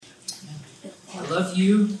I love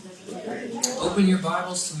you. Open your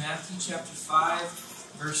Bibles to Matthew chapter 5,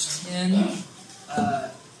 verse 10.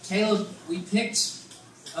 Caleb, we picked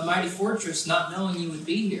a mighty fortress not knowing you would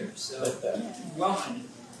be here, so you're welcome.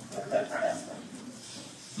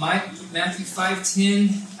 Matthew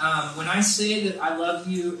 5:10. When I say that I love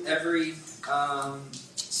you every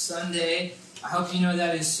Sunday, I hope you know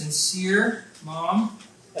that is sincere, Mom,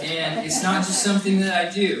 and it's not just something that I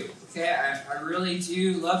do. Okay, I really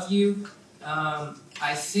do love you.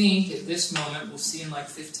 I think at this moment, we'll see in like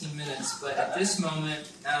 15 minutes, but at this moment,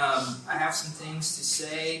 I have some things to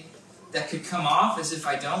say that could come off as if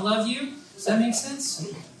I don't love you. Does that make sense?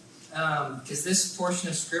 Because this portion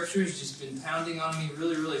of Scripture has just been pounding on me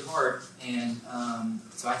really, really hard, and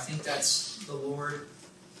so I think that's the Lord.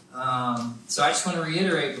 So I just want to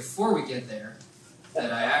reiterate before we get there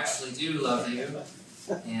that I actually do love you,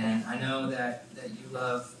 and I know that you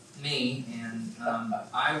love me, and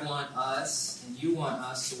I want us, and you want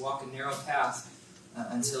us to walk a narrow path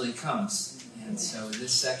until He comes. And so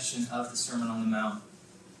this section of the Sermon on the Mount,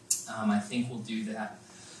 I think will do that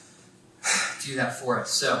for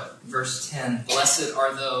us. So, verse 10, "Blessed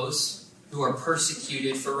are those who are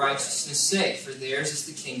persecuted for righteousness' sake, for theirs is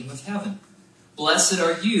the kingdom of heaven. Blessed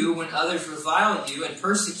are you when others revile you and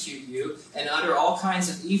persecute you and utter all kinds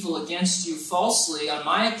of evil against you falsely on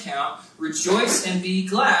my account. Rejoice and be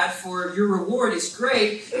glad, for your reward is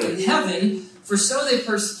great in heaven, for so they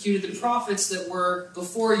persecuted the prophets that were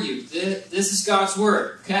before you." This is God's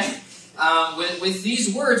word, okay? With these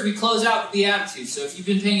words, we close out the Beatitudes. So if you've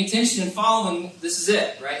been paying attention and following, this is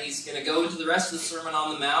it, right? He's going to go into the rest of the Sermon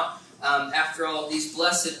on the Mount after all of these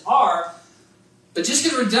blessed are. But just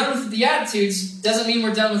because we're done with the Beatitudes doesn't mean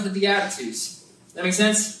we're done with the Beatitudes. That make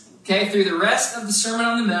sense? Okay, through the rest of the Sermon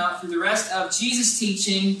on the Mount, through the rest of Jesus'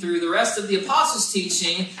 teaching, through the rest of the Apostles'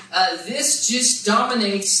 teaching, this just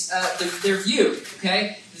dominates their view,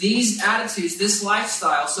 okay? These attitudes, this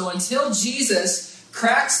lifestyle. So until Jesus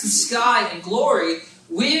cracks the sky in glory,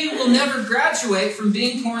 we will never graduate from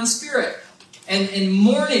being poor in spirit and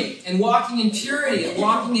mourning and walking in purity and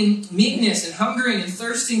walking in meekness and hungering and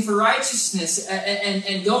thirsting for righteousness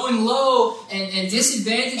and going low and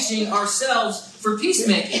disadvantaging ourselves for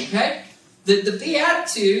peacemaking, okay? The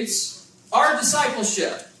Beatitudes are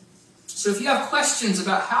discipleship. So if you have questions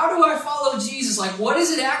about how do I follow Jesus, like what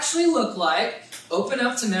does it actually look like, open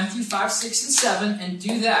up to Matthew 5, 6, and 7 and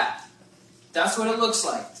do that. That's what it looks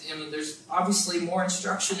like. I mean, there's obviously more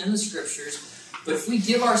instruction in the Scriptures, but if we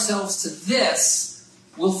give ourselves to this,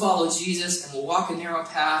 we'll follow Jesus and we'll walk a narrow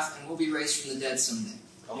path and we'll be raised from the dead someday.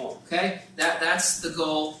 Come on. Okay? That's the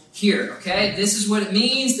goal here. Okay? This is what it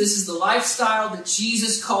means. This is the lifestyle that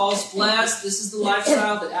Jesus calls blessed. This is the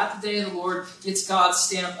lifestyle that at the day of the Lord gets God's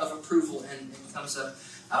stamp of approval and comes up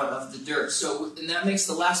out of the dirt. So, and that makes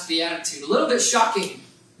the last beatitude a little bit shocking,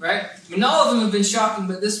 right? I mean, all of them have been shocking,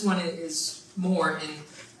 but this one is more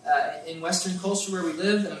in Western culture where we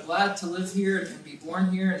live, and I'm glad to live here and be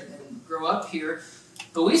born here and grow up here.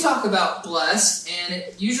 But we talk about blessed, and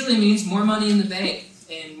it usually means more money in the bank,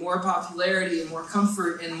 and more popularity, and more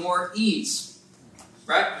comfort, and more ease.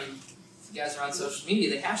 Right? I mean, if you guys are on social media,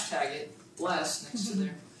 they hashtag it blessed next to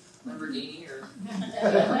their Lamborghini or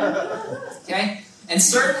okay? And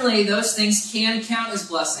certainly those things can count as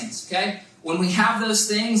blessings, okay? When we have those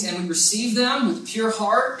things and we receive them with a pure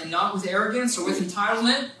heart and not with arrogance or with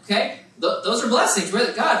entitlement, okay, those are blessings.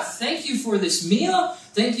 Right? God, thank you for this meal.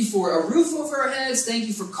 Thank you for a roof over our heads. Thank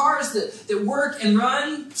you for cars that work and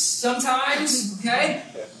run sometimes, okay?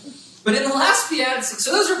 But in the last beatitude,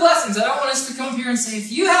 so those are blessings. I don't want us to come up here and say,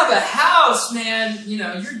 if you have a house, man,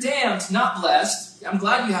 you're damned not blessed. I'm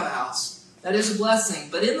glad you have a house. That is a blessing.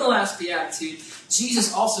 But in the last beatitude,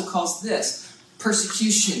 Jesus also calls this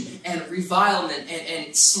persecution and revilement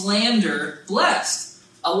and slander blessed.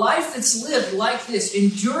 A life that's lived like this,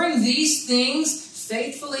 enduring these things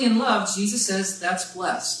faithfully in love, Jesus says that's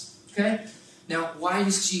blessed. Okay? Now, why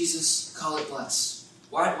does Jesus call it blessed?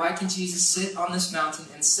 Why can Jesus sit on this mountain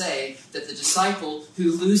and say that the disciple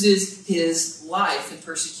who loses his life in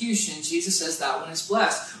persecution, Jesus says that one is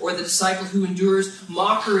blessed? Or the disciple who endures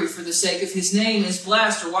mockery for the sake of his name is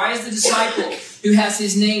blessed? Or why is the disciple who has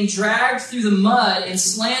his name dragged through the mud in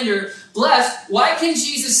slander blessed? Why can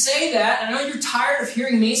Jesus say that? I know you're tired of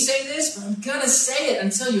hearing me say this, but I'm going to say it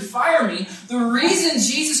until you fire me. The reason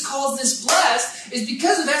Jesus calls this blessed is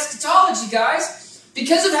because of eschatology, guys.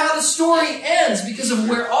 Because of how the story ends, because of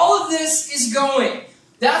where all of this is going.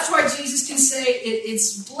 That's why Jesus can say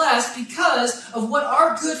it's blessed, because of what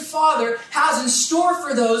our good Father has in store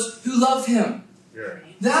for those who love Him. Yeah.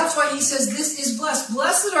 That's why He says this is blessed.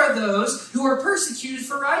 Blessed are those who are persecuted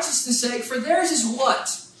for righteousness' sake, for theirs is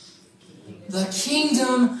what? The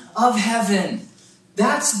kingdom of heaven.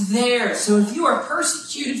 That's there. So if you are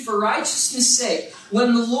persecuted for righteousness' sake,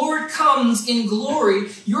 when the Lord comes in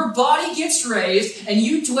glory, your body gets raised and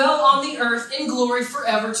you dwell on the earth in glory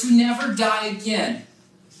forever to never die again.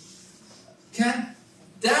 Okay?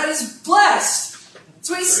 That is blessed. That's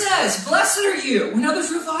what he says. Blessed are you when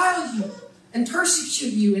others revile you and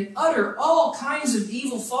persecute you and utter all kinds of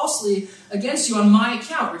evil falsely against you on my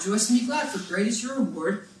account. Rejoice and be glad, for great is your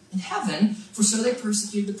reward in heaven, for so they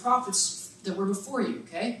persecuted the prophets that were before you.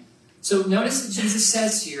 Okay? So notice that Jesus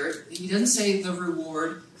says here, he doesn't say the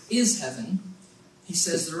reward is heaven. He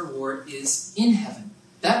says the reward is in heaven.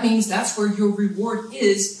 That means that's where your reward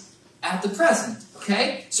is at the present.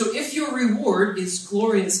 Okay? So if your reward is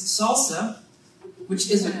glorious salsa, which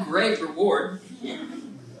is a great reward,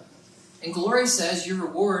 and Gloria says your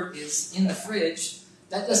reward is in the fridge,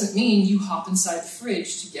 that doesn't mean you hop inside the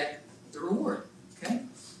fridge to get the reward. Okay?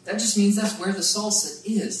 That just means that's where the salsa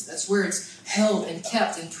is. That's where it's held and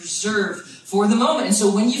kept and preserved for the moment. And so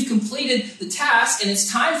when you've completed the task and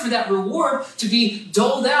it's time for that reward to be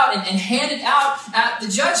doled out and handed out at the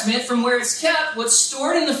judgment from where it's kept, what's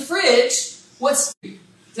stored in the fridge, does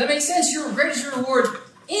that make sense? Great is your reward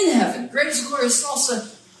in heaven. Great is glorious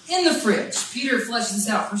salsa in the fridge. Peter fleshes this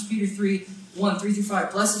out. 1 Peter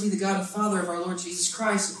 3:1-3-5. Blessed be the God and Father of our Lord Jesus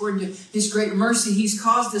Christ. According to his great mercy, he's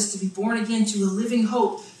caused us to be born again to a living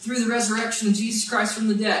hope through the resurrection of Jesus Christ from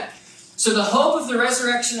the dead. So the hope of the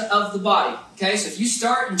resurrection of the body. Okay, so if you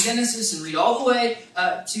start in Genesis and read all the way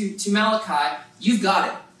to Malachi, you've got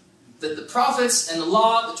it. The prophets and the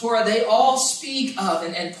law, the Torah, they all speak of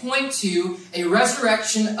and point to a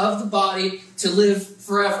resurrection of the body to live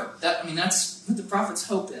forever. That's what the prophets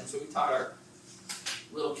hope in. So we taught our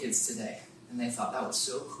little kids today. And they thought that was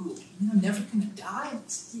so cool. You're never going to die?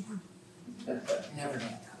 Yeah. You're never going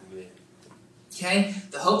to die. Okay?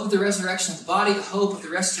 The hope of the resurrection of the body, the hope of the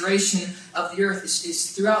restoration of the earth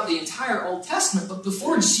is throughout the entire Old Testament. But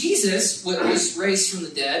before Jesus was raised from the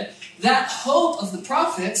dead, that hope of the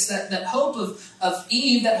prophets, that hope of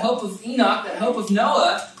Eve, that hope of Enoch, that hope of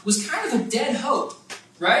Noah, was kind of a dead hope.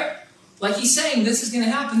 Right? Like he's saying, this is going to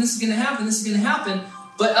happen, this is going to happen, this is going to happen.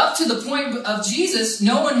 But up to the point of Jesus,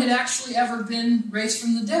 no one had actually ever been raised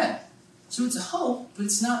from the dead. So it's a hope, but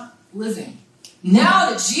it's not living. Now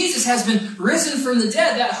that Jesus has been risen from the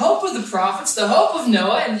dead, that hope of the prophets, the hope of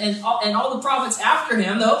Noah, and all the prophets after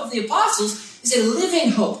him, the hope of the apostles, is a living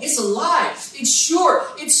hope. It's alive. It's sure.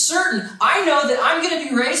 It's certain. I know that I'm going to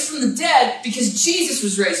be raised from the dead because Jesus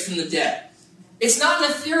was raised from the dead. It's not an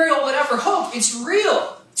ethereal whatever hope. It's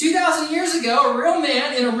real. 2,000 years ago, a real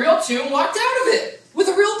man in a real tomb walked out of it with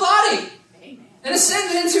a real body and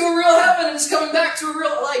ascended into a real heaven and is coming back to a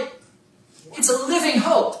real, it's a living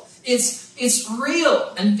hope. It's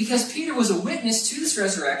real. And because Peter was a witness to this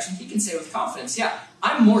resurrection, he can say with confidence, yeah,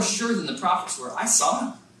 I'm more sure than the prophets were. I saw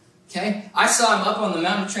him. Okay? I saw him up on the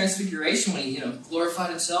Mount of Transfiguration when he glorified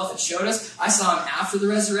himself and showed us. I saw him after the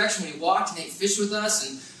resurrection when he walked and ate fish with us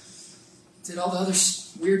and did all the other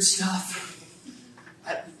weird stuff.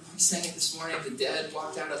 We sang it this morning. The dead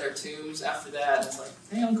walked out of their tombs after that. And it's like,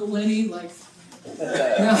 hey, Uncle Lenny,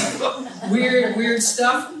 weird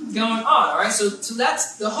stuff going on. All right, so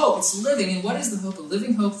that's the hope. It's living. And what is the hope? A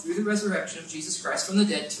living hope through the resurrection of Jesus Christ from the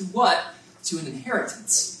dead to what? To an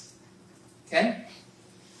inheritance. Okay?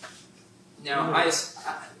 Now,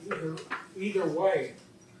 either way,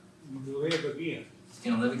 you live again.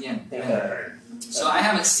 You're going to live again. So I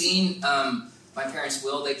haven't seen my parents'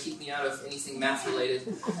 will. They keep me out of anything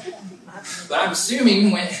math-related. But I'm assuming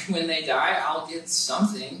when they die, I'll get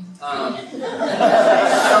something. I don't know.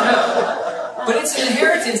 But it's an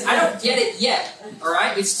inheritance. I don't get it yet. All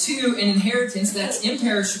right? It's an inheritance that's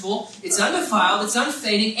imperishable. It's undefiled. It's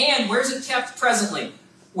unfading. And where is it kept presently?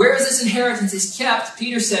 Where is this inheritance? It's kept,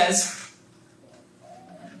 Peter says,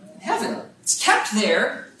 in heaven. It's kept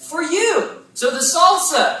there for you. So the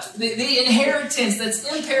salsa, the inheritance that's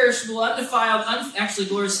imperishable, undefiled, actually,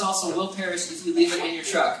 glorious salsa will perish if you leave it in your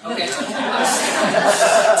truck. Okay,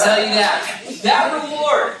 I'll tell you that.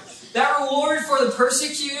 That reward for the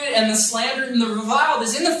persecuted and the slandered and the reviled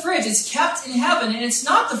is in the fridge. It's kept in heaven, and it's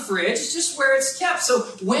not the fridge. It's just where it's kept. So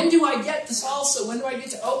when do I get the salsa? When do I get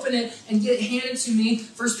to open it and get it handed to me?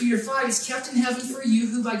 1 Peter 5, it's kept in heaven for you,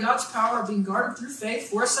 who by God's power are being guarded through faith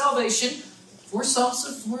for salvation, for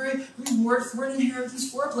salsa, for a reward, for an inheritance,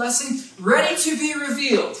 for a blessing, ready to be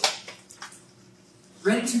revealed.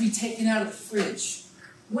 Ready to be taken out of the fridge.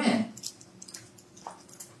 When?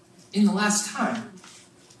 In the last time.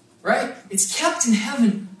 Right? It's kept in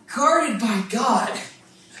heaven, guarded by God,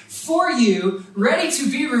 for you, ready to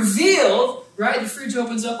be revealed. Right? The fridge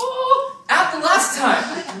opens up, at the last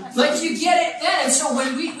time. Like you get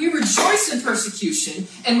persecution,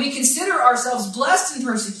 and we consider ourselves blessed in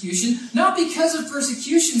persecution, not because of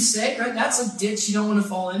persecution's sake, right? That's a ditch you don't want to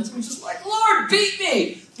fall into. We're just like, Lord, beat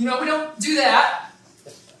me. We don't do that.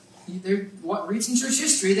 Read some church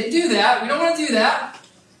history. They do that. We don't want to do that.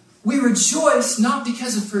 We rejoice not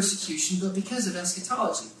because of persecution, but because of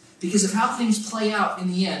eschatology. Because of how things play out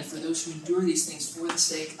in the end for those who endure these things for the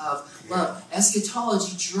sake of love.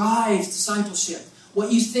 Eschatology drives discipleship.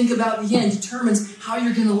 What you think about the end determines how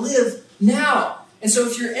you're going to live now. And so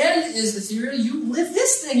if your end is ethereal, you live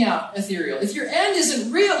this thing out ethereal. If your end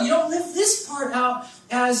isn't real, you don't live this part out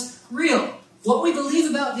as real. What we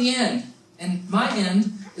believe about the end, and my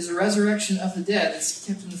end, is a resurrection of the dead that's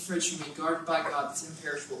kept in the fridge for me, guarded by God, that's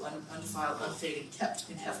imperishable, undefiled, unfading, kept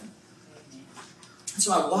in heaven. And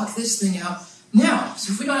so I walk this thing out now.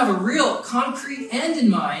 So if we don't have a real, concrete end in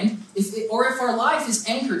mind, if our life is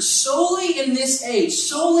anchored solely in this age,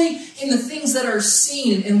 solely in the things that are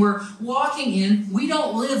seen and we're walking in, we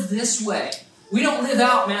don't live this way. We don't live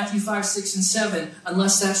out Matthew 5, 6, and 7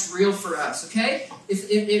 unless that's real for us, okay?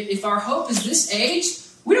 If our hope is this age,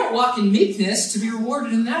 we don't walk in meekness to be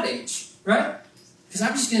rewarded in that age, right? Because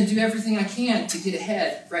I'm just going to do everything I can to get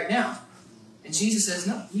ahead right now. And Jesus says,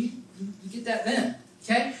 no, you get that then,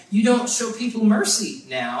 okay? You don't show people mercy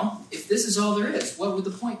now if this is all there is. What would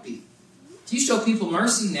the point be? If you show people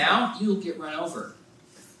mercy now, you'll get run over.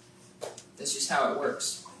 That's just how it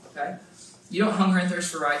works, okay? You don't hunger and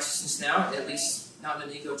thirst for righteousness now, at least not in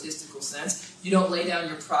an egotistical sense. You don't lay down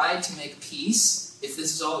your pride to make peace if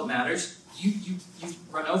this is all that matters. You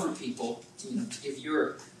run over people to give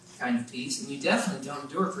your kind of peace, and you definitely don't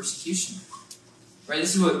endure persecution. Right?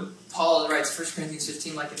 This is what Paul writes in 1 Corinthians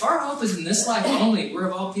 15, like, if our hope is in this life only, we're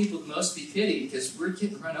of all people the most be pitied, because we're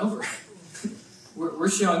getting run over. we're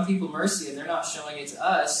showing people mercy, and they're not showing it to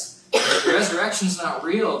us. If the resurrection's not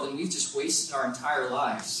real, then we've just wasted our entire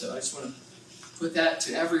lives. So I just want to put that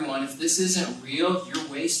to everyone. If this isn't real, you're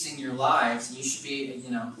wasting your lives, and you should be,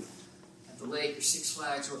 the lake or Six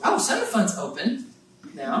Flags or Summit Fun's open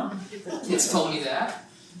now. Kids told me that.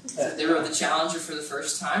 They rode the Challenger for the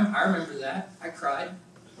first time. I remember that. I cried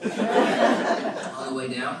on the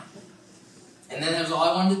way down. And then that was all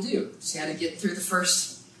I wanted to do. Just had to get through the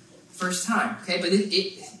first time. Okay, but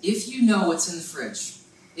if you know what's in the fridge,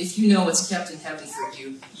 if you know what's kept in heaven for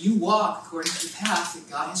you, you walk according to the path that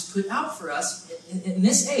God has put out for us in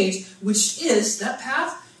this age, which is that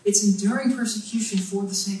path. It's enduring persecution for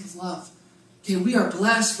the sake of love. Okay, we are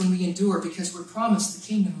blessed when we endure because we're promised the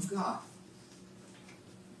kingdom of God.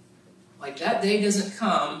 Like that day doesn't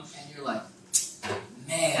come and you're like,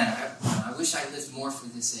 man, I wish I lived more for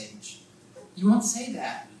this age. You won't say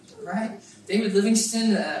that, right? David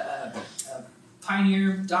Livingstone, a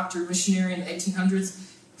pioneer, doctor, missionary in the 1800s,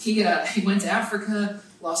 he went to Africa,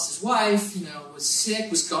 lost his wife, was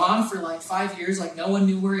sick, was gone for like 5 years, like no one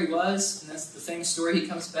knew where he was. And that's the famous story. He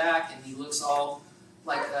comes back and he looks all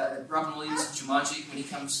like Robin Williams in Jumanji when he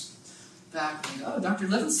comes back. And Dr.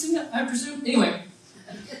 Livingstone, I presume? Anyway,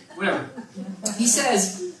 whatever. He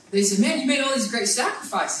says, they said, man, you made all these great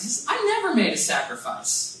sacrifices. He says, I never made a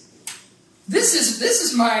sacrifice. This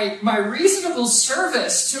is my reasonable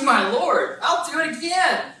service to my Lord. I'll do it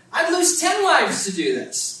again. I'd lose 10 lives to do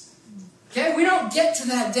this. Okay, we don't get to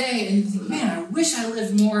that day and think, man, I wish I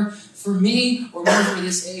lived more for me or more for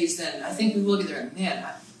this age. Then I think we will get there and, man,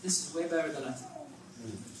 this is way better than I thought.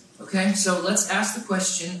 Okay, so let's ask the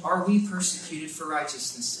question, are we persecuted for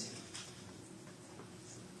righteousness' sake?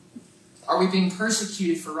 Are we being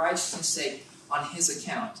persecuted for righteousness' sake on His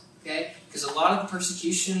account? Okay, because a lot of the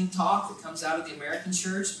persecution talk that comes out of the American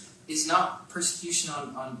church is not persecution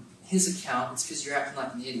on His account, it's because you're acting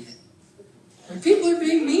like an idiot. Like, people are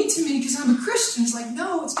being mean to me because I'm a Christian. It's like,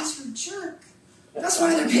 no, it's because you're a jerk. That's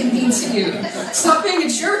why they're being mean to you. Stop being a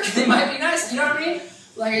jerk. They might be nice. You know what I mean?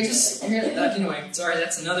 Anyway, sorry,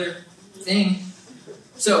 that's another thing.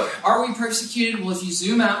 So, are we persecuted? Well, if you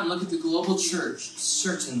zoom out and look at the global church,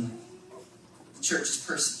 certainly the church is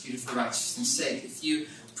persecuted for righteousness' sake. If you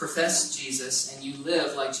profess Jesus and you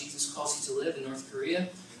live like Jesus calls you to live in North Korea,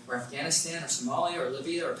 or Afghanistan, or Somalia, or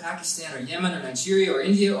Libya, or Pakistan, or Yemen, or Nigeria, or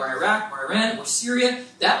India, or Iraq, or Iran, or Syria,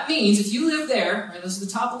 that means if you live there, right, those are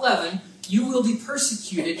the top 11, you will be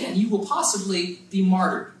persecuted and you will possibly be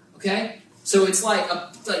martyred. Okay? So it's like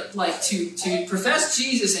to profess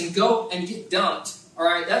Jesus and go and get dumped, all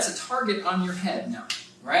right, that's a target on your head now,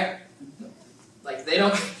 right? Like they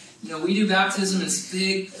don't, we do baptism, it's a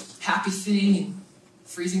big, happy thing, in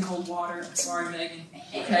freezing cold water. Sorry, Megan.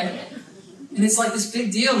 Okay? And it's like this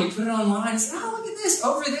big deal, and we put it online, it's like, oh, look at this,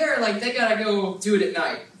 over there, like they gotta go do it at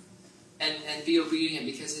night. and be obedient,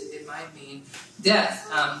 because it might mean death.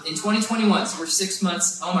 In 2021, so we're 6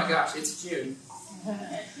 months, oh my gosh, it's June.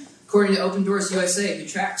 According to Open Doors USA, who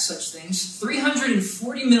tracks such things,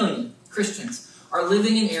 340 million Christians are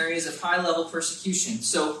living in areas of high-level persecution.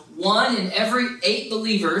 So 1 in every 8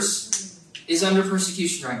 believers is under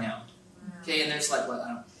persecution right now. Okay, and there's like, what, I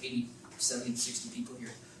don't know, 80, 70, 60 people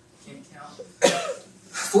here. Can't count.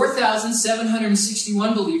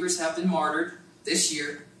 4,761 believers have been martyred this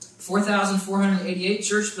year. 4,488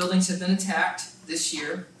 church buildings have been attacked this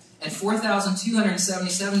year. And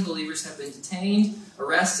 4,277 believers have been detained,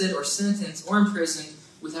 arrested, or sentenced, or imprisoned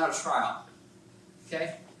without a trial.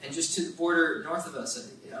 Okay? And just to the border north of us, I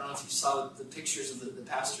don't know if you saw the pictures of the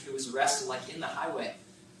pastor who was arrested like in the highway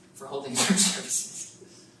for holding church services.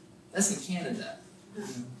 That's in Canada,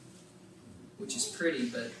 which is pretty,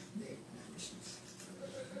 but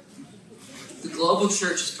the global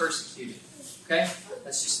church is persecuted. Okay?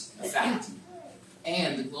 That's just a fact.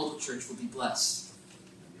 And the global church will be blessed.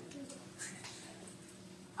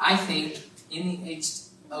 I think in the age...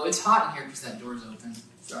 Oh, it's hot in here because that door's open.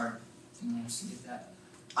 Sorry. Didn't want to get that.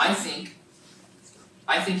 I think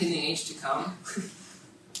in the age to come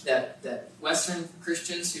that Western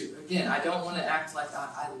Christians who, again, I don't want to act like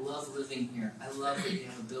I love living here. I love that we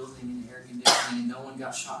have a building and air conditioning and no one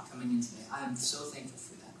got shot coming in today. I am so thankful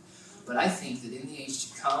for that. But I think that in the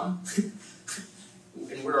age to come,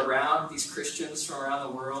 and we're around these Christians from around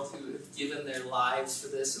the world who have given their lives for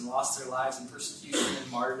this and lost their lives in persecution and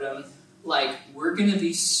martyrdom, like, we're going to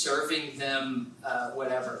be serving them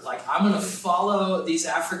whatever. Like, I'm going to follow these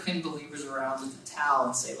African believers around with a towel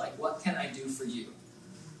and say, like, what can I do for you?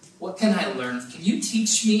 What can I learn? Can you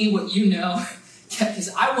teach me what you know? Because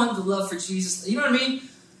I want the love for Jesus. You know what I mean?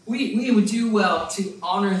 We would do well to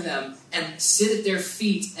honor them and sit at their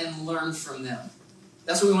feet and learn from them.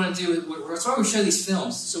 That's what we want to do. That's why we show these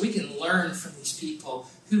films, so we can learn from these people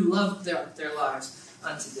who love their lives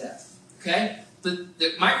unto death. Okay?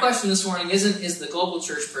 My question this morning isn't, is the global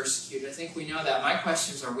church persecuted? I think we know that. My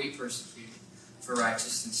question is, are we persecuted for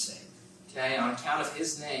righteousness' sake? Okay? On account of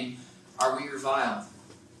His name, are we reviled?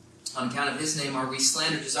 On account of His name, are we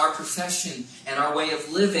slandered? Does our profession and our way of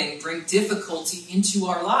living bring difficulty into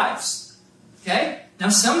our lives? Okay? Now,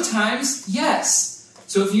 sometimes, yes.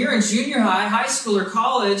 So if you're in junior high, high school, or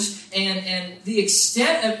college, and the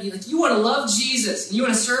extent of, like, you want to love Jesus, and you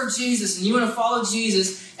want to serve Jesus, and you want to follow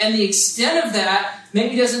Jesus, and the extent of that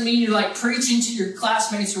maybe doesn't mean you're like preaching to your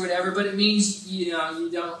classmates or whatever, but it means, you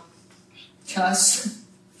don't cuss,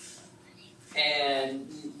 and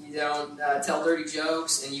you don't tell dirty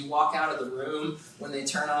jokes, and you walk out of the room when they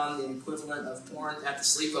turn on the equivalent of porn at the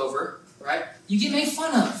sleepover, right? You get made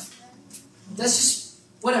fun of. That's just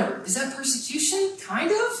whatever. Is that persecution?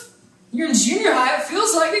 Kind of. You're in junior high, it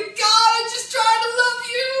feels like it. God, I'm just trying to love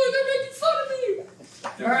you, and they're making fun of me.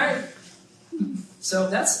 All right? So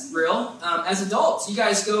that's real. As adults, you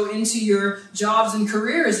guys go into your jobs and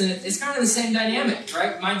careers, and it's kind of the same dynamic,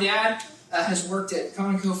 right? My dad has worked at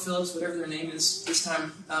ConocoPhillips, whatever their name is this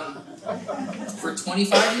time, for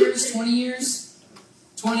 25 years, 20 years,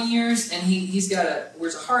 and he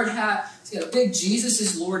wears a hard hat. He's got a big Jesus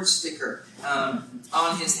is Lord sticker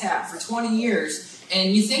on his hat for 20 years.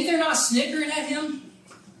 And you think they're not snickering at him?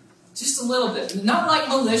 Just a little bit. Not like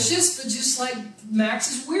malicious, but just like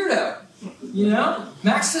Max is weirdo.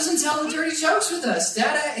 Max doesn't tell the dirty jokes with us.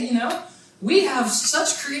 Dad, we have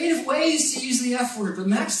such creative ways to use the F word, but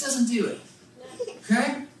Max doesn't do it.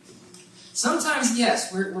 Okay? Sometimes,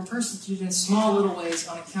 yes, we're persecuted in small little ways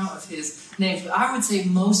on account of His name. But I would say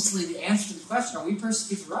mostly the answer to the question, are we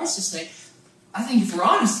persecuted for righteousness' sake? I think if we're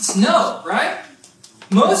honest, it's no, right?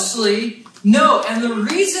 Mostly, no. And the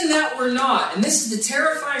reason that we're not, and this is the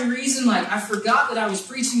terrifying reason, like, I forgot that I was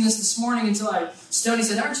preaching this morning until Stoney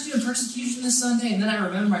said, aren't you doing persecution this Sunday? And then I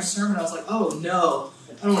remembered my sermon. I was like, oh, no,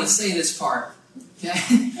 I don't want to say this part.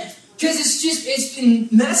 Okay? Because it's been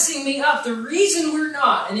messing me up. The reason we're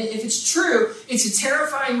not, and if it's true, it's a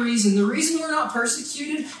terrifying reason. The reason we're not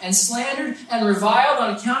persecuted and slandered and reviled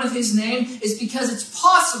on account of His name is because it's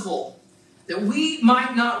possible that we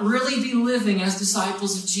might not really be living as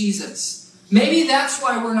disciples of Jesus. Maybe that's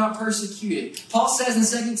why we're not persecuted. Paul says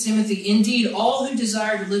in 2 Timothy, indeed, all who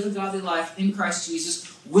desire to live a godly life in Christ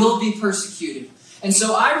Jesus will be persecuted. And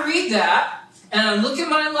so I read that, and I look at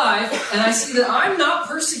my life, and I see that I'm not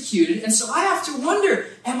persecuted, and so I have to wonder,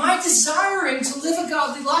 am I desiring to live a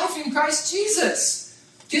godly life in Christ Jesus?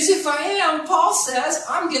 Because if I am, Paul says,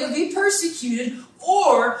 I'm going to be persecuted,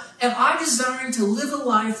 or am I desiring to live a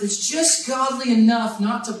life that's just godly enough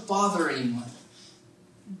not to bother anyone?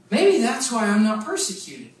 Maybe that's why I'm not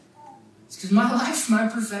persecuted. It's because my life, my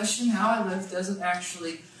profession, how I live doesn't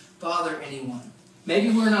actually bother anyone. Maybe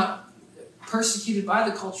we're not persecuted by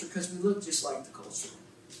the culture because we look just like the culture.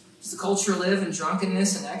 Does the culture live in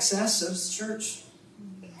drunkenness and excess? So does the church.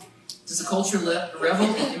 Does the culture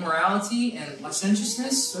revel in immorality and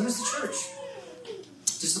licentiousness? So does the church.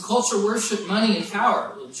 Does the culture worship money and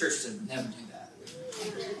power? Well, the church doesn't never do that.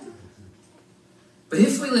 But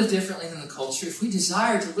if we live differently than the culture, if we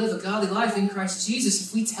desire to live a godly life in Christ Jesus,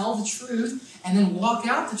 if we tell the truth and then walk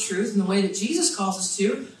out the truth in the way that Jesus calls us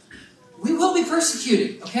to, we will be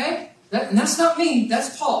persecuted, okay? And that's not me,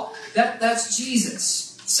 that's Paul. That's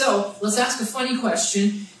Jesus. So, let's ask a funny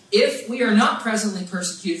question. If we are not presently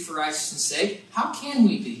persecuted for righteousness' sake, how can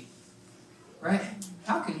we be? Right?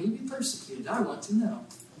 How can we be persecuted? I want to know.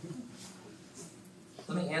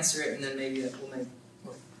 Let me answer it and then maybe that will make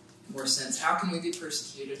more sense. How can we be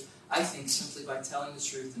persecuted? I think simply by telling the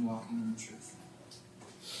truth and walking in the truth.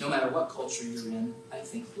 No matter what culture you're in, I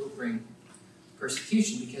think will bring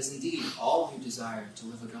persecution, because indeed all who desire to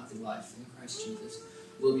live a godly life in Christ Jesus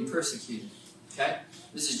will be persecuted. Okay?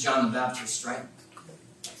 This is John the Baptist, right?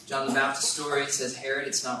 John the Baptist story says, Herod,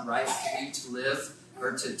 it's not right for you to live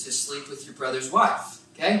or to sleep with your brother's wife.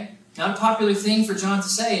 Okay? Not a popular thing for John to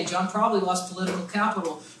say, and John probably lost political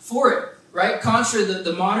capital for it. Right? Contra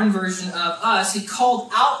the modern version of us, he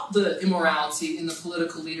called out the immorality in the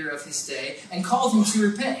political leader of his day and called him to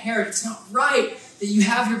repent. Herod, it's not right that you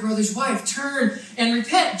have your brother's wife. Turn and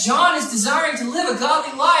repent. John is desiring to live a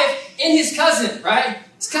godly life in his cousin, right?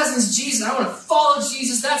 His cousin's Jesus. I want to follow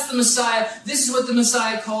Jesus. That's the Messiah. This is what the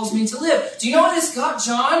Messiah calls me to live. Do you know what this got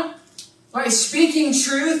John? Right, speaking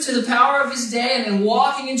truth to the power of his day and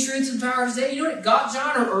walking in truth to the power of his day. You know what it got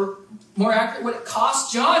John? Or more accurate, what it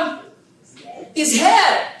cost John? His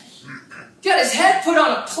head. Got his head put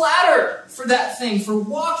on a platter for that thing, for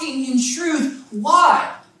walking in truth.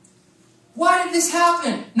 Why? Why did this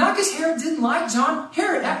happen? Not because Herod didn't like John.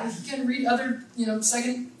 Herod, you can read other,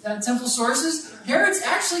 Second Temple sources. Herod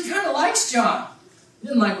actually kind of likes John. He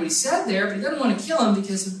didn't like what he said there, but he doesn't want to kill him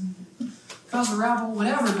because of cause a rabble,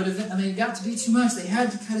 whatever. But it got to be too much. They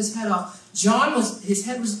had to cut his head off. John's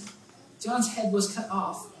head was cut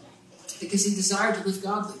off because he desired to live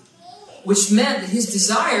godly, which meant that his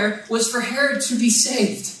desire was for Herod to be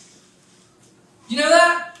saved. You know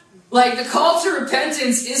that? Like, the call to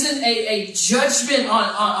repentance isn't a judgment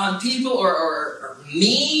on people or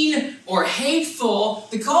mean or hateful.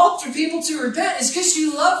 The call for people to repent is because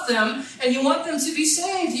you love them and you want them to be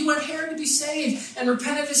saved. You want Herod to be saved and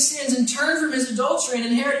repent of his sins and turn from his adultery and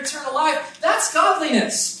inherit eternal life. That's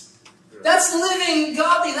godliness. That's living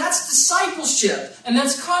godly. That's discipleship. And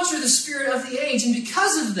that's contra the spirit of the age. And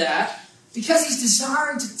because of that, because he's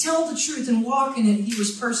desiring to tell the truth and walk in it, he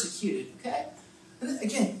was persecuted. Okay?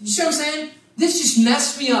 Again, you see what I'm saying? This just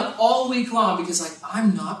messed me up all week long because,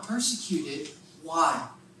 I'm not persecuted. Why?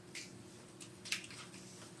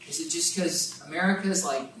 Is it just because America is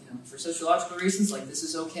for sociological reasons, this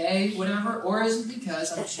is okay, whatever? Or is it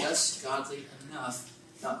because I'm just godly enough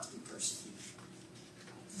not to be persecuted?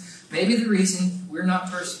 Maybe the reason we're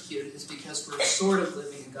not persecuted is because we're sort of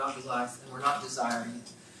living a godly life and we're not desiring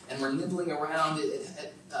it. And we're nibbling around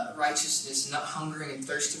at righteousness and not hungering and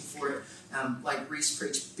thirsting for it, like Reese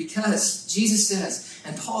preached. Because Jesus says,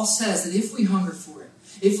 and Paul says, that if we hunger for it,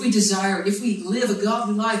 if we desire it, if we live a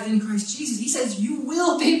godly life in Christ Jesus, he says, you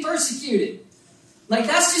will be persecuted.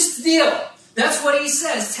 That's just the deal. That's what he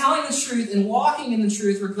says. Telling the truth and walking in the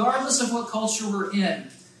truth, regardless of what culture we're in,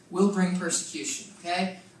 will bring persecution.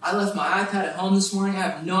 Okay? I left my iPad at home this morning. I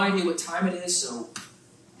have no idea what time it is, so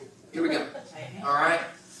here we go. All right?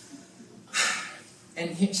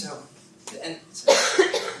 And so,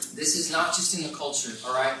 this is not just in the culture,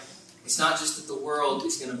 all right? It's not just that the world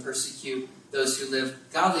is going to persecute those who live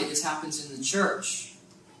godly. This happens in the church.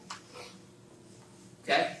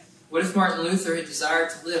 Okay? What if Martin Luther had desired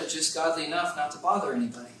to live just godly enough not to bother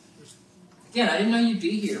anybody? Again, I didn't know you'd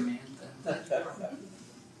be here, man.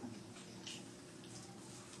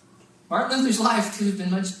 Martin Luther's life could have been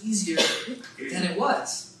much easier than it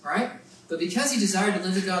was, right? But because he desired to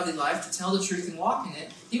live a godly life, to tell the truth and walk in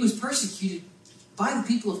it, he was persecuted by the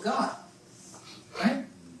people of God. Right?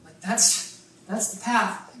 That's the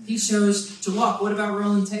path he chose to walk. What about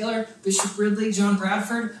Roland Taylor, Bishop Ridley, John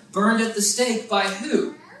Bradford? Burned at the stake by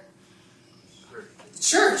who?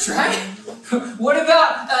 Church, right? What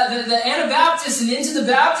about the Anabaptists and into the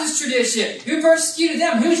Baptist tradition? Who persecuted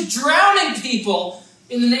them? Who's drowning people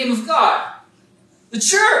in the name of God? The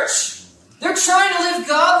church. They're trying to live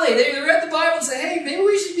godly. They read the Bible and say, hey, maybe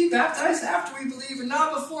we should be baptized after we believe and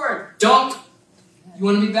not before. Don't. You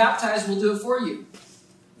want to be baptized, we'll do it for you.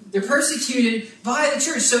 They're persecuted by the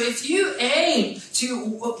church. So if you aim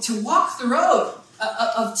to walk the road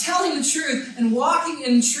of telling the truth and walking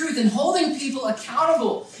in truth and holding people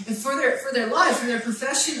accountable and for their life, for their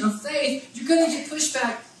profession of faith, you're going to get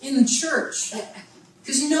pushback in the church.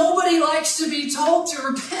 Because nobody likes to be told to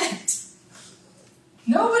repent.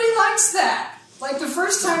 Nobody likes that. Like the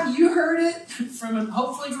first time you heard it,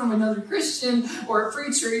 hopefully from another Christian or a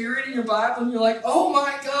preacher, you're reading your Bible and you're like, oh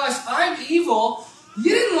my gosh, I'm evil. You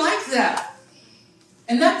didn't like that.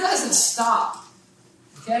 And that doesn't stop.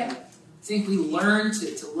 Okay? I think we learn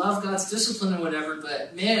to love God's discipline or whatever,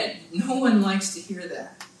 but man, no one likes to hear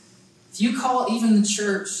that. If you call even the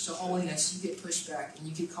church to holiness, you get pushback and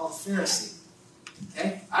you get called a Pharisee.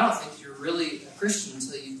 Okay? I don't think you're really a Christian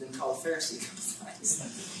until you've been called a Pharisee a couple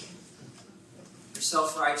times. You're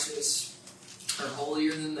self-righteous, or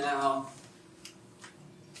holier than thou,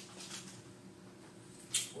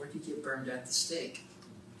 or you get burned at the stake.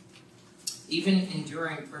 Even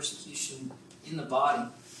enduring persecution in the body,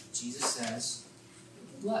 Jesus says,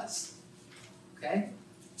 you'll be blessed. Okay?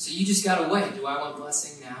 So you just got to weigh. Do I want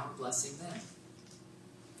blessing now or blessing then?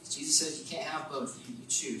 Jesus says you can't have both. You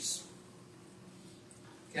choose.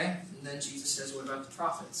 Okay? And then Jesus says, what about the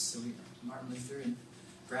prophets? So we Martin Luther and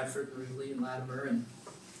Bradford and Ridley and Latimer and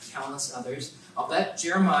countless others. I'll bet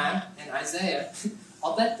Jeremiah and Isaiah,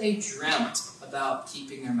 I'll bet they dreamt about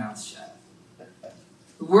keeping their mouths shut.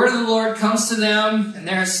 The word of the Lord comes to them and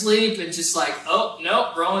they're asleep and just like, oh,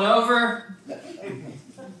 nope, rolling over.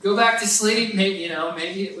 Go back to sleep. Maybe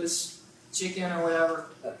it was chicken or whatever.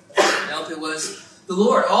 Nope, it was the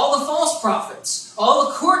Lord. All the false prophets, all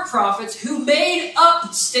the court prophets who made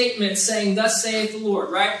up statements saying, thus saith the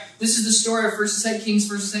Lord, right? This is the story of 1st and 2nd Kings,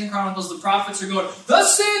 1st and 2nd Chronicles. The prophets are going,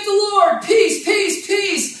 thus saith the Lord, peace, peace,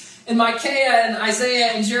 peace. And Micaiah and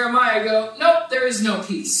Isaiah and Jeremiah go, nope, there is no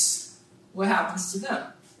peace. What happens to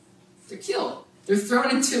them? They're killed. They're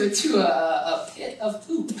thrown into a pit of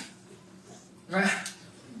poop. Right?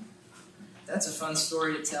 That's a fun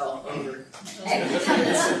story to tell over.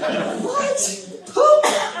 What? Poop?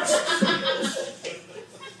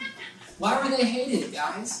 Why were they hated,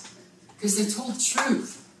 guys? Because they told the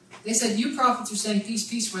truth. They said, you prophets are saying peace,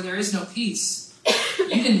 peace, where there is no peace. You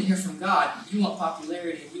didn't hear from God. You want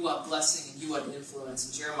popularity, and you want blessing, and you want influence.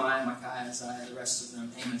 And Jeremiah, Micaiah, Isaiah, the rest of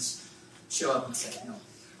them, Amos, show up and say, no.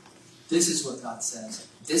 This is what God says.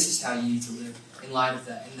 This is how you need to live in light of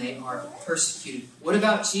that. And they are persecuted. What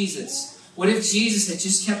about Jesus? What if Jesus had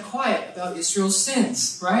just kept quiet about Israel's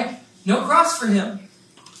sins, right? No cross for him.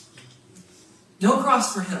 No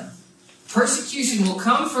cross for him. Persecution will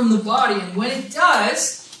come from the body, and when it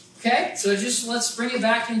does, okay, so just let's bring it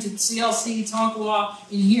back into CLC, Tonkawa,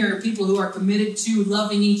 in here, people who are committed to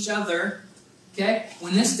loving each other, okay?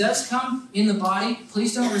 When this does come in the body,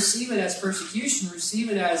 please don't receive it as persecution. Receive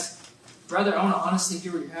it as, brother, I want to honestly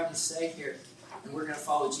hear what you're having to say here, and we're going to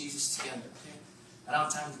follow Jesus together, okay? I don't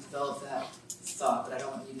have time to develop that thought, but I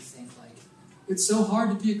don't want you to think like, it's so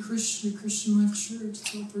hard to be a Christian life church.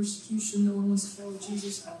 It's all persecution. No one wants to follow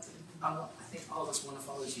Jesus. I think all of us want to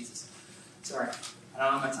follow Jesus. Sorry. I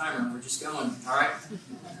don't have my timer. We're just going. All right?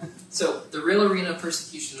 So the real arena of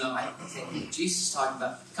persecution, though, I think Jesus is talking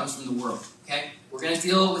about, comes from the world. Okay? We're going to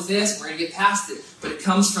deal with this. We're going to get past it. But it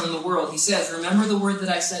comes from the world. He says, remember the word that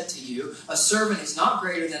I said to you. A servant is not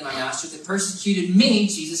greater than my master. They persecuted me.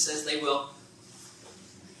 Jesus says they will.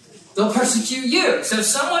 They'll persecute you. So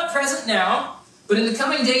somewhat present now, but in the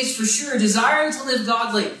coming days for sure, desiring to live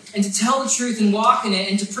godly and to tell the truth and walk in it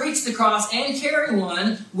and to preach the cross and carry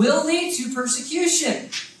one will lead to persecution.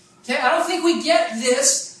 Okay, I don't think we get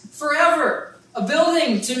this forever. A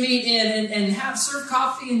building to meet in and have serve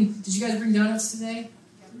coffee and did you guys bring donuts today?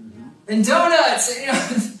 And donuts,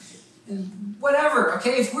 and whatever.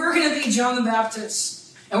 Okay, if we're going to be John the Baptist,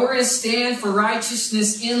 and we're going to stand for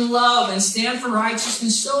righteousness in love and stand for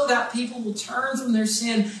righteousness so that people will turn from their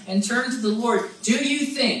sin and turn to the Lord. Do you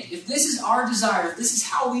think, if this is our desire, if this is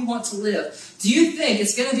how we want to live, do you think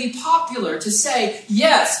it's going to be popular to say,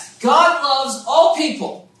 yes, God loves all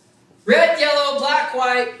people? Red, yellow, black,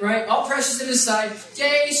 white, right? All precious in His sight.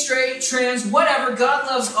 Gay, straight, trans, whatever. God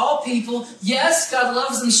loves all people. Yes, God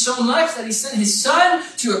loves them so much that He sent His Son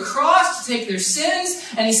to a cross to take their sins.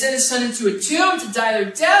 And He sent His Son into a tomb to die their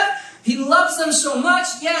death. He loves them so much.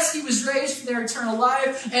 Yes, He was raised for their eternal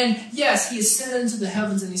life. And yes, He ascended into the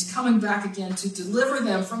heavens and He's coming back again to deliver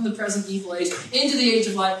them from the present evil age into the age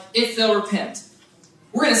of light if they'll repent.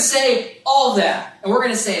 We're going to say all that. And we're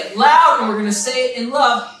going to say it loud and we're going to say it in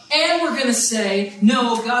love. And we're going to say,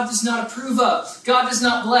 no, God does not approve of. God does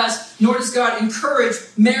not bless, nor does God encourage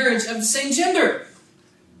marriage of the same gender.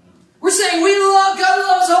 We're saying God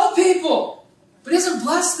loves all people. But He doesn't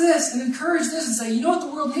bless this and encourage this and say, you know what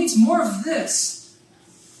the world needs? More of this.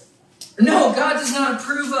 No, God does not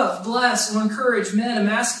approve of, bless, or encourage men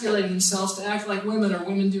emasculating themselves to act like women or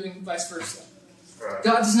women doing vice versa.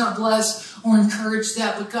 God does not bless or encourage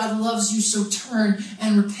that, but God loves you, so turn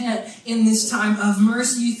and repent in this time of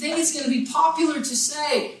mercy. You think it's going to be popular to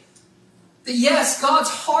say that yes, God's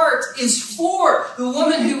heart is for the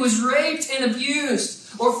woman who was raped and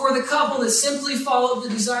abused, or for the couple that simply followed the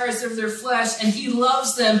desires of their flesh, and He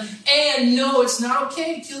loves them, and no, it's not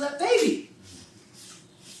okay to kill that baby.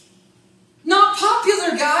 Not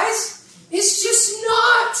popular, guys. It's just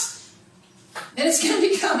not. And it's going to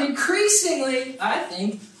become increasingly, I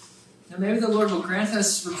think, and maybe the Lord will grant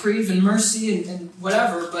us reprieve and mercy and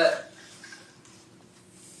whatever, but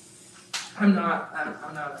I'm not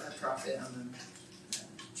a prophet. I'm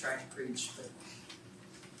trying to preach. But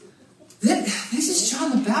this is John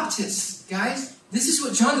the Baptist, guys. This is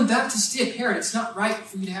what John the Baptist did. Herod, it's not right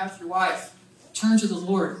for you to have your wife. Turn to the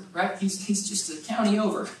Lord, right? He's just a county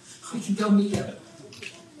over. We can go meet him.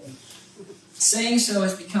 Saying so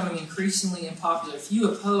is becoming increasingly unpopular. If you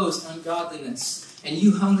oppose ungodliness and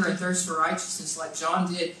you hunger and thirst for righteousness like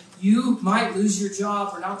John did, you might lose your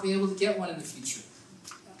job or not be able to get one in the future.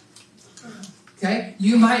 Okay?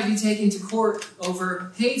 You might be taken to court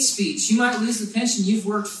over hate speech. You might lose the pension you've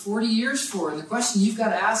worked 40 years for. And the question you've got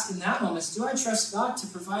to ask in that moment is, do I trust God to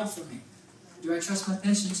provide for me? Do I trust my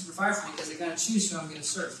pension to provide for me? Because I've got to choose who I'm going to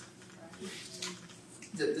serve.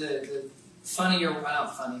 The funny, or well,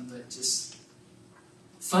 not funny, but just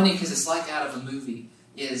funny because it's like out of a movie,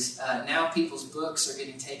 is now people's books are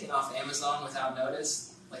getting taken off Amazon without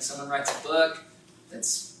notice. Like someone writes a book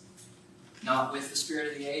that's not with the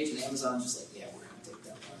spirit of the age, and Amazon's just like, yeah, we're going to take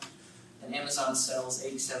that one. And Amazon sells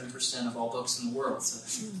 87% of all books in the world, so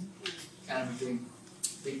it's kind of a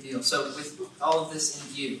big deal. So with all of this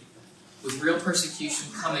in view, with real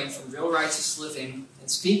persecution coming from real righteous living and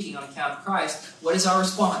speaking on account of Christ, what is our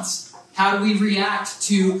response? How do we react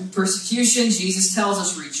to persecution? Jesus tells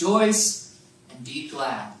us, rejoice and be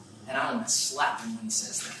glad. And I want to slap him when he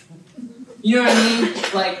says that. You know what I mean?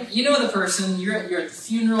 Like, you know the person, you're at the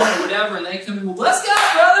funeral or whatever, and they come in, well, bless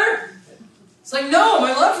God, brother! It's like, no,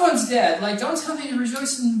 my loved one's dead. Like, don't tell me to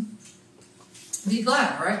rejoice and be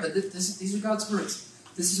glad, all right? But these are God's words.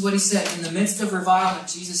 This is what He said. In the midst of revilement,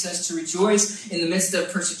 Jesus says to rejoice. In the midst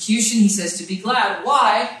of persecution, He says to be glad.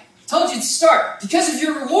 Why? I told you to start. Because of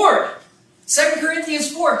your reward. 2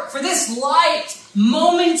 Corinthians 4, for this light,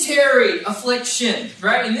 momentary affliction,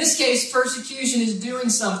 right? In this case, persecution is doing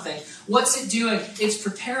something. What's it doing? It's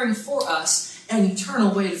preparing for us an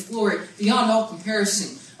eternal weight of glory beyond all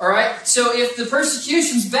comparison. All right? So if the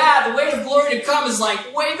persecution's bad, the weight of glory to come is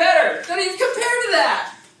like way better. Don't even compare to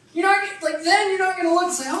that. You're not like then you're not going to look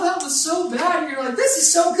and say, oh, that was so bad. And you're like, this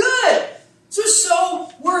is so good. This was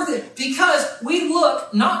so worth it. Because we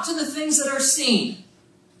look not to the things that are seen.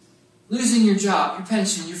 Losing your job, your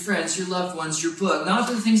pension, your friends, your loved ones, your book. Not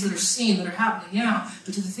to the things that are seen, that are happening now,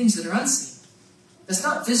 but to the things that are unseen. That's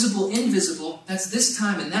not visible, invisible. That's this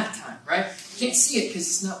time and that time, right? You can't see it because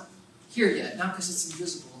it's not here yet. Not because it's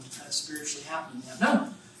invisible and kind of spiritually happening now. No.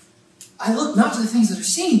 I look not to the things that are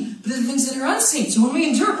seen, but to the things that are unseen. So when we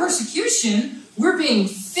endure persecution, we're being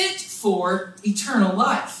fit for eternal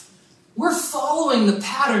life. We're following the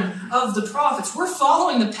pattern of the prophets. We're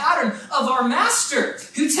following the pattern of our Master,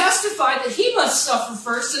 who testified that He must suffer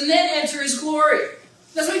first and then enter His glory.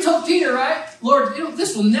 That's what He told Peter, right? Lord,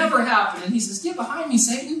 this will never happen. And He says, get behind me,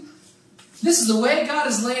 Satan. This is the way God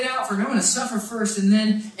has laid out for me. I'm going to suffer first and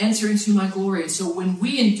then enter into my glory. And so when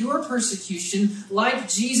we endure persecution like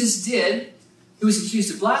Jesus did, who was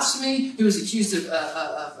accused of blasphemy, who was accused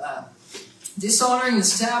of dishonoring the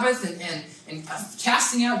Sabbath and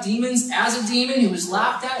casting out demons as a demon, who was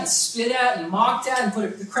laughed at and spit at and mocked at and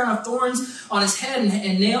put a crown of thorns on his head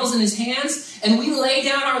and nails in his hands, and we lay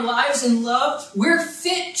down our lives in love, we're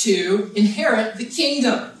fit to inherit the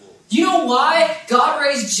kingdom. Do you know why God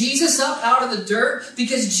raised Jesus up out of the dirt?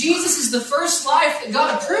 Because Jesus is the first life that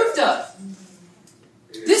God approved of.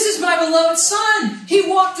 This is my beloved Son. He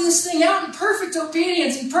walked this thing out in perfect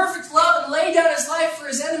obedience and perfect love and laid down His life for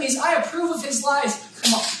His enemies. I approve of His life.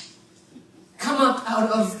 Come on. Come up out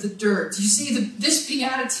of the dirt. You see, this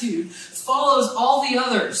beatitude follows all the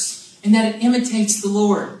others in that it imitates the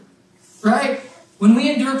Lord. Right? When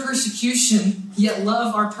we endure persecution, yet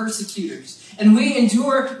love our persecutors. And we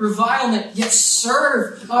endure revilement, yet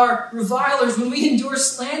serve our revilers. When we endure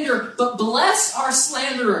slander, but bless our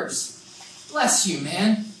slanderers. Bless you,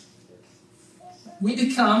 man. We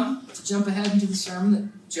become, to jump ahead into the sermon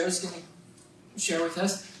that Joe's going to share with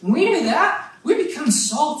us, when we do that, we become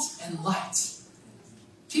salt and light.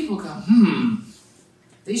 People go,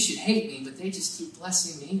 they should hate me, but they just keep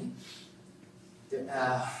blessing me. And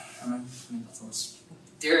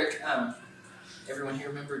Derek, everyone here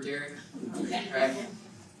remember Derek? Right?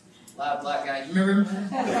 Loud black guy. You remember him?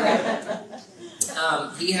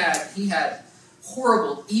 He had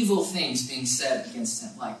horrible, evil things being said against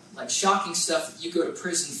him, like shocking stuff that you go to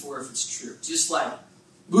prison for if it's true. Just like,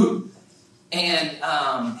 boom. And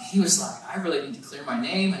he was like, I really need to clear my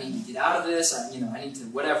name. I need to get out of this. I need to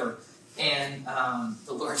whatever. And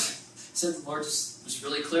the Lord said the Lord just was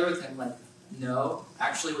really clear with him, like, no,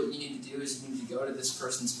 actually what you need to do is you need to go to this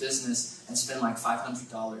person's business and spend like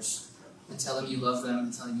 $500 and tell them you love them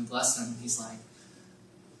and tell them you bless them. And he's like,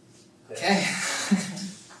 okay.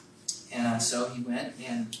 And so he went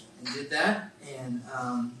and did that. And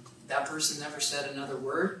that person never said another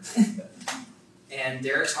word. And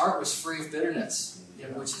Derek's heart was free of bitterness,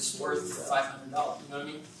 which is worth $500. You know what I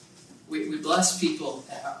mean? We bless people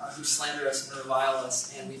who slander us and revile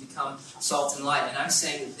us, and we become salt and light. And I'm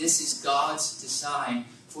saying that this is God's design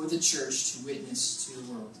for the church to witness to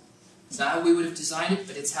the world. It's not how we would have designed it,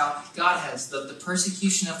 but it's how God has. The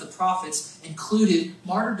persecution of the prophets included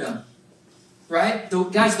martyrdom. Right?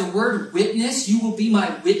 Guys, the word witness, you will be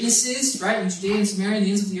my witnesses, right? In Judea and Samaria and the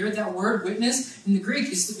ends of the earth, that word witness in the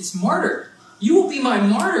Greek is martyr. You will be my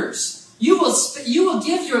martyrs. You will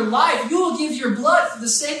give your life, you will give your blood for the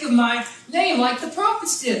sake of my name, like the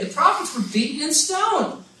prophets did. The prophets were beaten and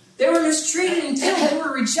stoned. They were mistreated and killed. They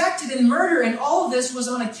were rejected and murdered. And all of this was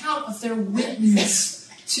on account of their witness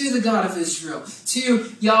to the God of Israel,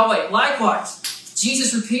 to Yahweh. Likewise,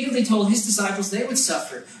 Jesus repeatedly told his disciples they would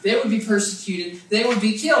suffer, they would be persecuted, they would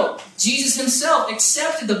be killed. Jesus himself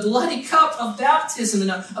accepted the bloody cup of baptism,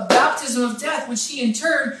 and a baptism of death, which he in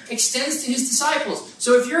turn extends to his disciples.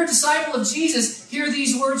 So if you're a disciple of Jesus, hear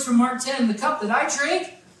these words from Mark 10, the cup that I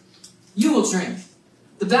drink, you will drink.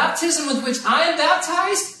 The baptism with which I am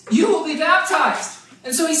baptized, you will be baptized.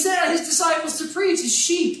 And so he sent his disciples to preach as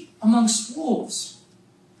sheep amongst wolves,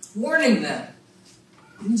 warning them.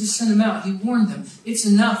 He didn't just send them out, he warned them. It's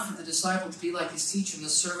enough for the disciple to be like his teacher and the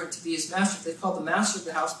servant to be his master. If they call the master of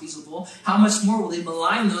the house Beelzebul, how much more will they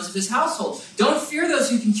malign those of his household? Don't fear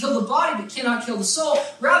those who can kill the body but cannot kill the soul.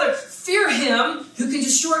 Rather, fear him who can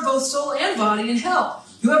destroy both soul and body in hell.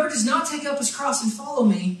 Whoever does not take up his cross and follow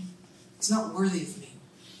me is not worthy of me.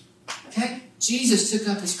 Okay? Jesus took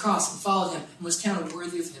up his cross and followed him and was counted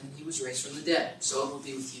worthy of him, and he was raised from the dead. So it will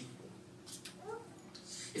be with you.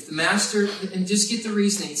 If the master, and just get the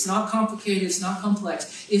reasoning, it's not complicated, it's not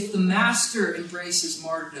complex. If the master embraces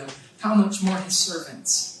martyrdom, how much more his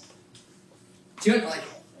servants? Do you know, like,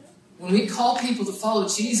 when we call people to follow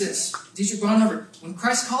Jesus, Dietrich Bonhoeffer, when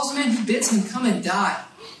Christ calls a man, he bids him come and die.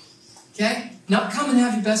 Okay? Not come and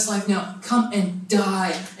have your best life now. Come and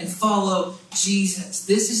die and follow Jesus.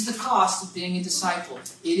 This is the cost of being a disciple.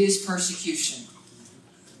 It is persecution.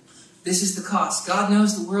 This is the cost. God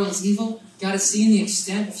knows the world is evil. God has seen the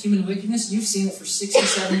extent of human wickedness. You've seen it for 60,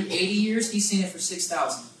 70, 80 years. He's seen it for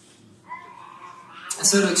 6,000. And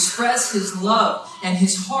so to express his love and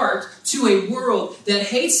his heart to a world that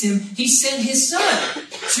hates him, he sent his son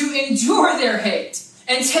to endure their hate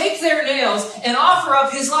and take their nails and offer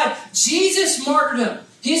up his life. Jesus' martyrdom,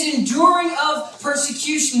 his enduring of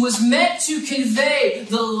persecution, was meant to convey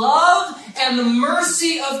the love and the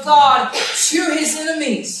mercy of God to his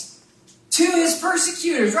enemies, to his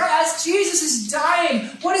persecutors, right? As Jesus is dying,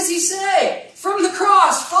 what does he say? From the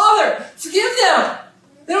cross, Father, forgive them.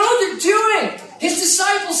 They don't know what they're doing. His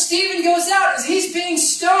disciple Stephen goes out as he's being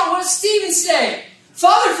stoned. What does Stephen say?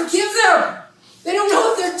 Father, forgive them. They don't know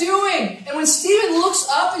what they're doing. And when Stephen looks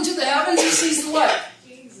up into the heavens, he sees what?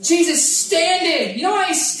 Jesus standing. You know why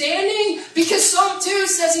he's standing? Because Psalm 2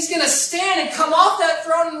 says he's going to stand and come off that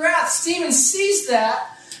throne in wrath. Stephen sees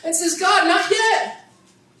that and says, God, not yet.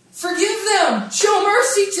 Forgive them. Show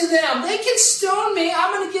mercy to them. They can stone me.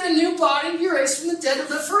 I'm going to get a new body and be raised from the dead and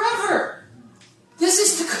live forever. This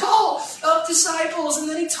is the call of disciples. And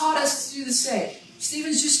then he taught us to do the same.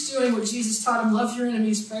 Stephen's just doing what Jesus taught him. Love your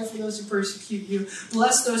enemies. Pray for those who persecute you.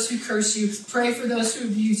 Bless those who curse you. Pray for those who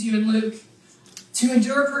abuse you. In Luke, to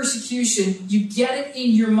endure persecution, you get it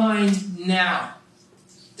in your mind now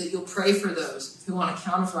that you'll pray for those who on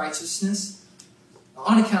account of righteousness,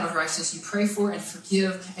 you pray for and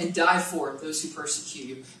forgive and die for those who persecute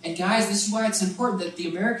you. And guys, this is why it's important that the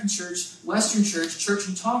American church, Western church, Church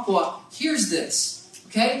in Taqwa, hears this.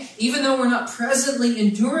 Okay? Even though we're not presently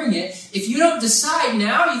enduring it, if you don't decide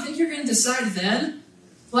now, you think you're going to decide then?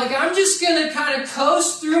 Like, I'm just going to kind of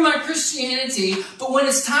coast through my Christianity, but when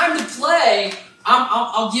it's time to play,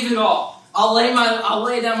 I'll give it all. I'll lay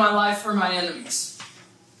down my life for my enemies.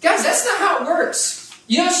 Guys, that's not how it works.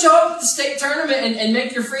 You don't show up at the state tournament and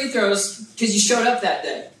make your free throws because you showed up that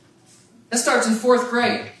day. That starts in 4th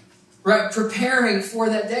grade, right? Preparing for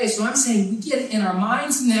that day. So I'm saying we get it in our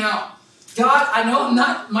minds now. God, I know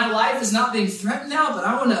my life is not being threatened now, but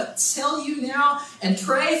I want to tell you now and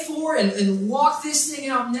pray for and walk this thing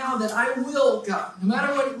out now that I will, God, no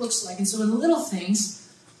matter what it looks like. And so in little things,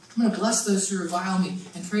 I'm going to bless those who revile me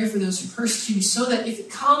and pray for those who persecute me, so that if it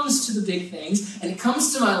comes to the big things and it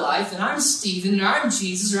comes to my life and I'm Stephen and I'm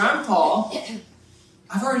Jesus or I'm Paul,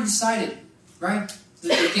 I've already decided, right?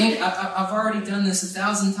 The game, I've already done this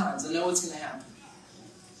 1,000 times. I know what's going to happen.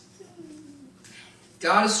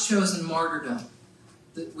 God has chosen martyrdom,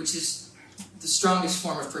 which is the strongest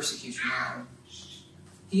form of persecution.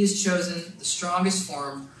 He has chosen the strongest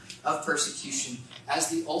form of persecution as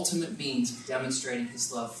the ultimate means of demonstrating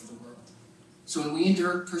his love for the world. So when we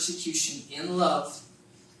endure persecution in love,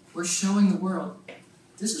 we're showing the world,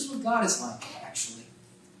 this is what God is like, actually.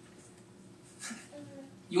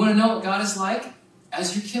 You want to know what God is like?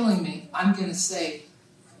 As you're killing me, I'm going to say,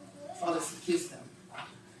 Father, forgive them.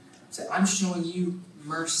 Say, I'm showing you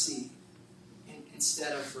mercy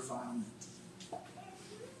instead of revilement.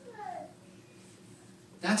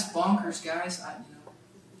 That's bonkers, guys.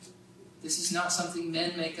 This is not something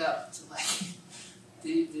men make up.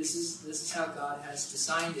 This is how God has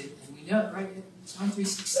designed it, and we know it, right? John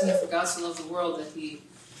 3:16. For God so loved the world that He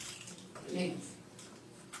gave.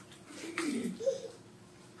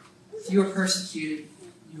 If you are persecuted,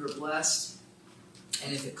 you are blessed,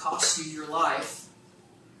 and if it costs you your life,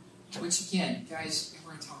 which again, guys, we're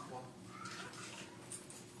going to talk about.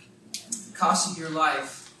 If it costs you your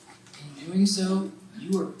life, in doing so,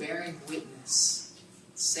 you are bearing witness.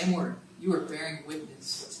 Same word. You are bearing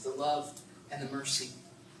witness to the love and the mercy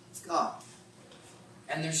of God.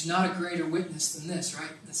 And there's not a greater witness than this, right?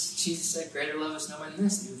 Jesus said, greater love is no man than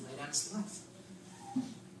this, that He would lay down His life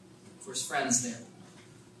for His friends there.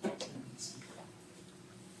 Okay.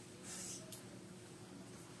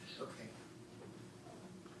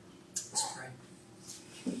 Let's pray.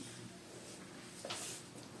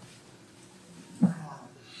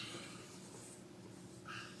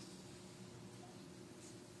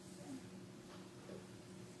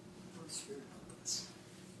 Holy Spirit, help us.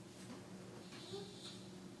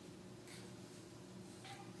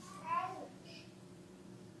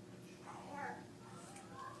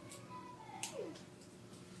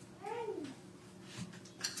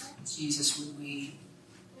 Jesus, would we,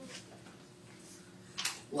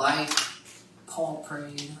 like Paul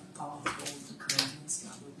prayed, Paul told the Corinthians,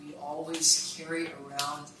 God, would we always carry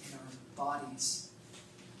around in our bodies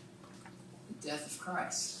the death of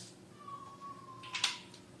Christ?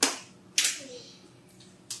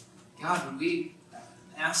 God, would we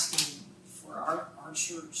asking for our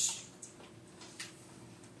church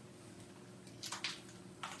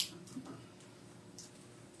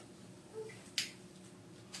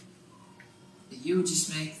that you would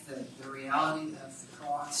just make the reality of the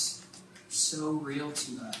cross so real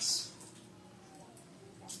to us.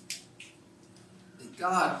 That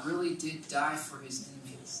God really did die for His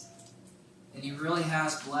enemies. And He really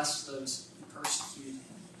has blessed those who persecuted Him.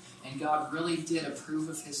 And God really did approve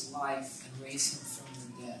of His life and raise Him from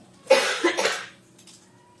the dead.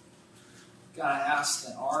 God, I ask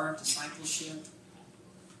that our discipleship,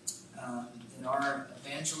 and our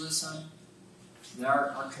evangelism, that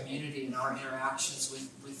our community and our interactions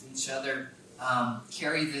with each other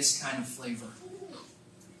carry this kind of flavor.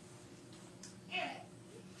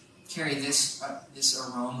 Carry this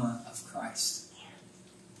aroma of Christ.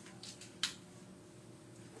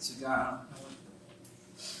 So God, I don't know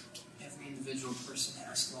what every individual person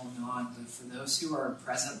has going on, but for those who are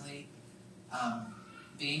presently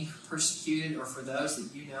being persecuted, or for those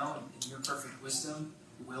that you know in your perfect wisdom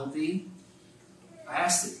will be, I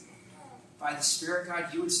ask that by the Spirit,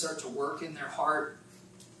 God, you would start to work in their heart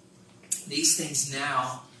these things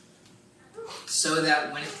now, so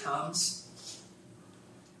that when it comes,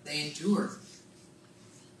 they endure.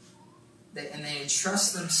 And they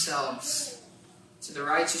entrust themselves to the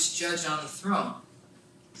righteous judge on the throne.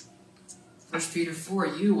 1 Peter 4,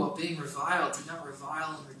 you, while being reviled, did not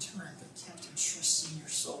revile in return, but kept entrusting your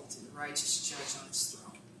soul to the righteous judge on His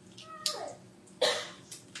throne.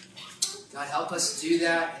 God, help us do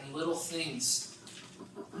that in little things.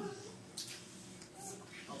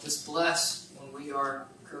 Help us bless when we are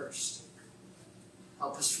cursed.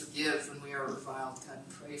 Help us forgive when we are reviled. God, and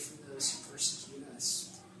pray for those who persecute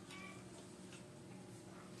us.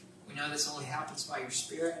 We know this only happens by your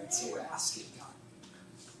Spirit, and so we're asking, God,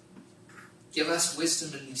 give us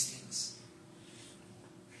wisdom in these things.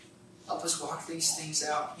 Help us walk these things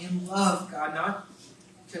out in love, God, not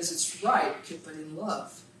because it's right, but in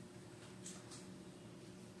love.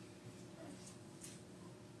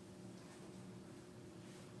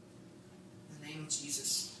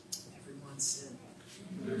 Jesus. Everyone said,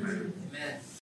 Amen. Amen.